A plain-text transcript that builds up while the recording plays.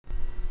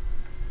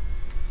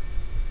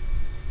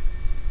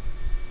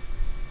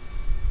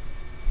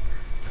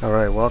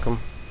Alright, welcome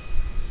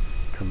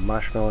to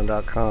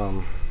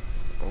MarshMelon.com.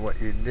 What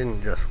you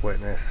didn't just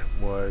witness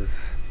was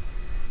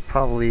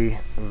probably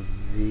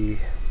the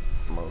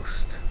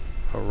most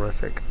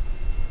horrific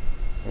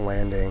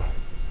landing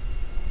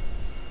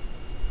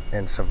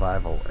and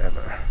survival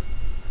ever.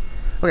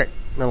 Okay,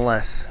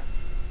 nonetheless,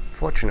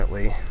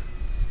 fortunately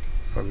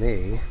for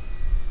me,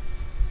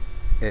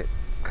 it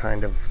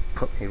kind of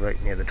put me right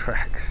near the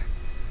tracks,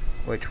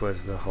 which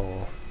was the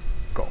whole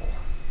goal.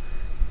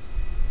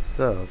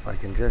 So if I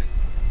can just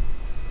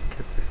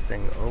get this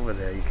thing over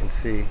there, you can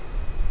see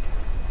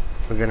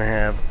we're gonna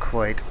have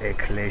quite a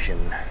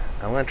collision.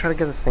 I'm gonna try to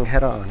get this thing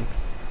head on.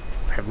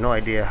 I have no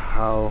idea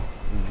how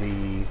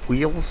the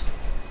wheels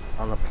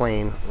on the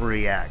plane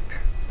react.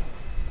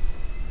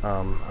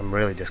 I'm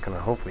really just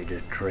gonna hopefully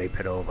just drape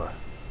it over.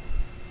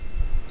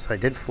 So I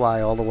did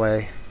fly all the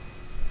way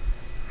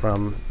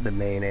from the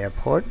main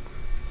airport,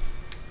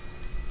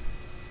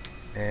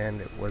 and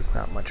it was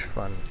not much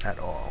fun at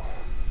all.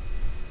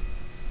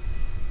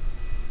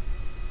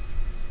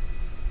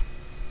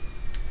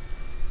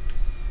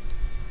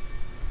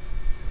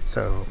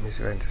 So let me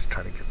see if I can just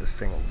try to get this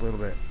thing a little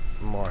bit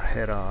more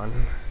head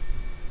on.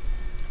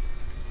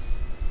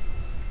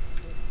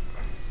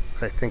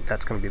 I think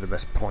that's going to be the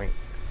best point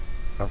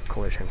of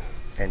collision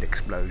and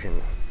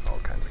explosion, all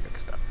kinds of good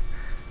stuff.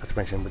 Not to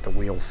mention with the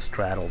wheels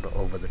straddled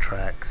over the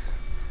tracks,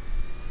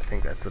 I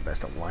think that's the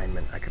best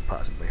alignment I could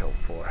possibly hope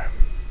for.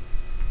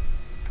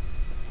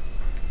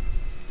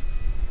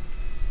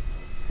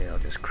 Yeah, I'll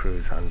just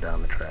cruise on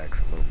down the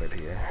tracks a little bit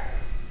here.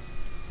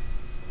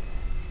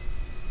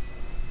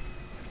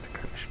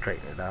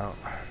 Straighten it out.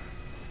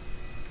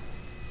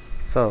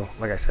 So,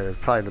 like I said, it's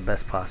probably the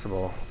best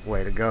possible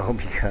way to go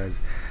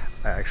because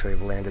I actually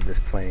have landed this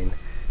plane,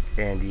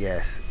 and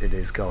yes, it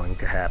is going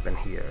to happen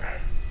here.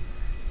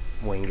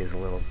 Wing is a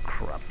little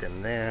corrupt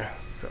in there,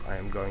 so I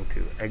am going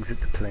to exit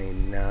the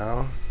plane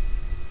now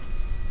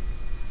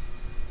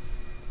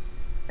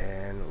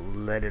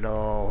and let it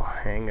all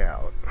hang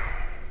out.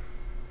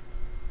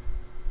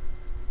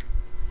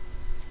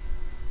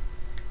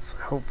 So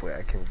hopefully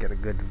I can get a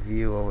good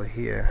view over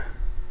here.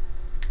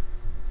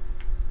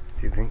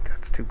 Do you think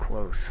that's too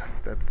close?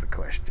 That's the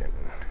question.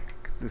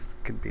 This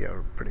could be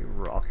a pretty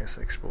raucous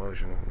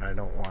explosion, and I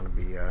don't want to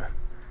be,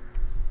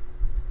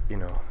 you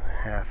know,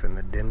 half in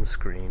the dim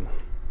screen,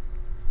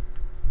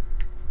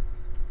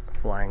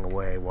 flying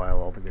away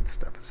while all the good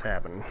stuff is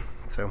happening.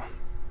 So,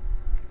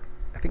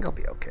 I think I'll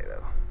be okay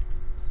though.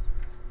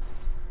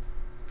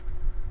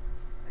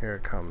 Here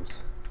it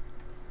comes.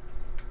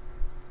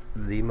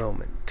 The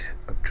moment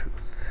of truth.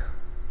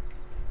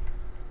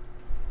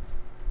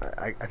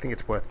 I think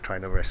it's worth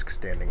trying to risk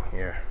standing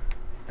here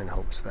in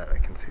hopes that I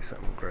can see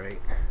something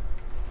great.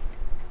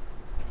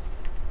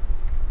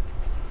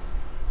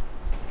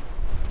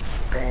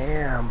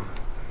 Bam!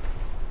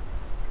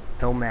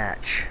 No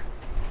match.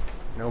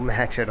 No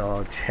match at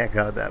all. Check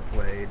out that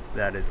blade.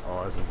 That is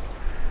awesome.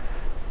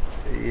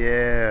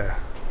 Yeah.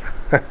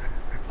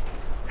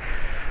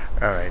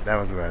 Alright, that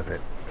was worth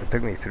it. It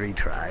took me 3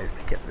 tries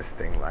to get this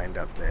thing lined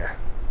up there.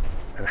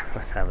 And I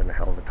was having a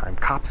hell of a time.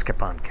 Cops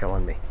kept on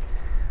killing me.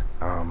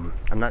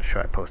 I'm not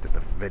sure I posted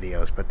the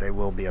videos, but they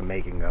will be a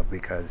making of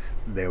because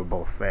they were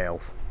both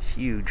fails.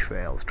 Huge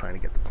fails trying to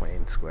get the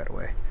plane squared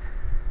away.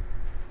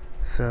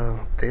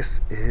 So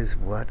this is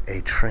what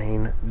a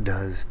train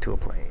does to a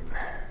plane.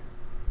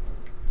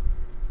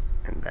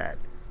 And that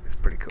is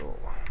pretty cool.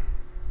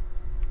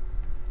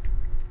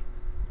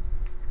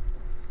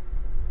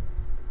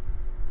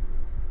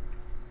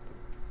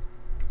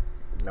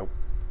 Nope.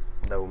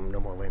 No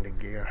more landing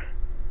gear.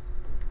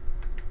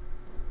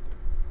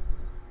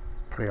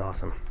 Pretty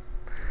awesome.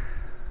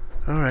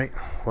 Alright,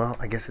 well,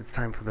 I guess it's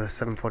time for the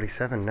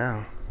 747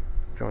 now.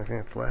 It's the only thing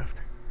that's left.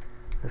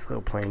 This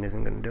little plane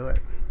isn't going to do it.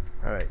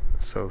 Alright,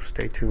 so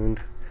stay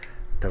tuned.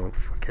 Don't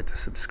forget to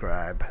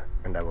subscribe,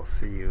 and I will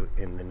see you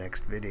in the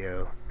next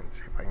video and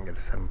see if I can get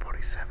a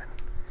 747.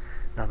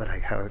 Now that I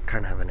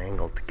kind of have an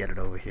angle to get it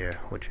over here,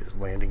 which is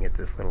landing at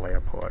this little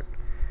airport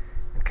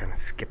and kind of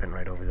skipping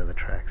right over to the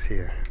tracks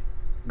here.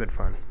 Good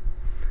fun.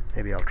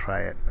 Maybe I'll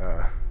try it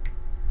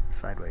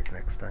sideways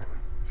next time.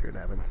 See what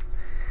happens.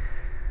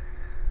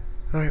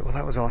 Alright, well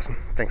that was awesome.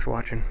 Thanks for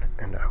watching,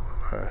 and I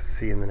will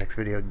see you in the next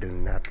video. Do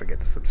not forget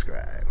to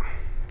subscribe.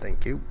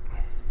 Thank you.